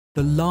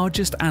The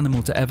largest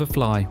animal to ever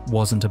fly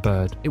wasn't a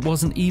bird. It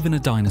wasn't even a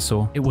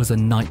dinosaur. It was a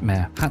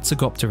nightmare.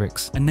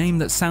 Hatzegopteryx, a name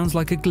that sounds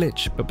like a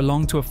glitch but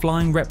belonged to a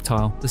flying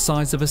reptile the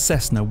size of a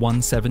Cessna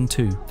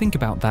 172. Think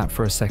about that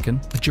for a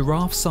second. A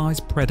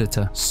giraffe-sized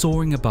predator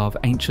soaring above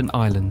ancient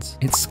islands.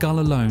 Its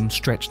skull alone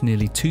stretched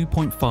nearly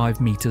 2.5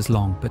 meters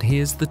long. But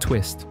here's the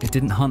twist. It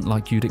didn't hunt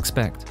like you'd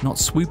expect. Not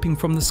swooping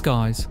from the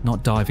skies,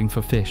 not diving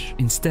for fish.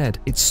 Instead,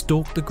 it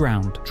stalked the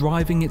ground,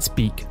 driving its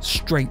beak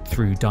straight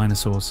through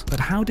dinosaurs.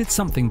 But how did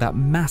something that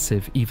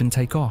massive even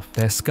take off?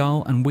 Their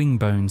skull and wing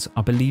bones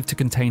are believed to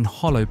contain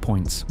hollow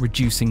points,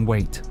 reducing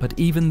weight. But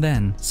even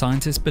then,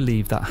 scientists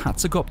believe that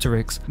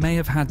Hatzegopteryx may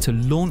have had to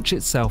launch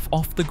itself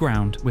off the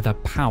ground with a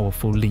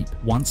powerful leap.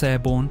 Once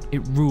airborne,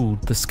 it ruled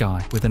the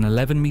sky. With an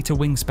 11-meter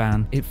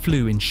wingspan, it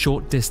flew in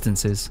short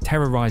distances,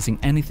 terrorizing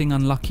anything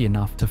unlucky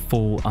enough to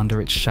fall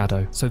under its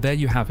shadow. So there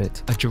you have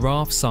it, a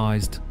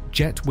giraffe-sized,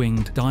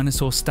 jet-winged,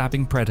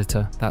 dinosaur-stabbing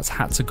predator that's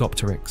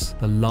Hatzegopteryx,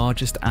 the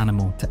largest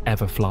animal to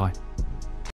ever fly.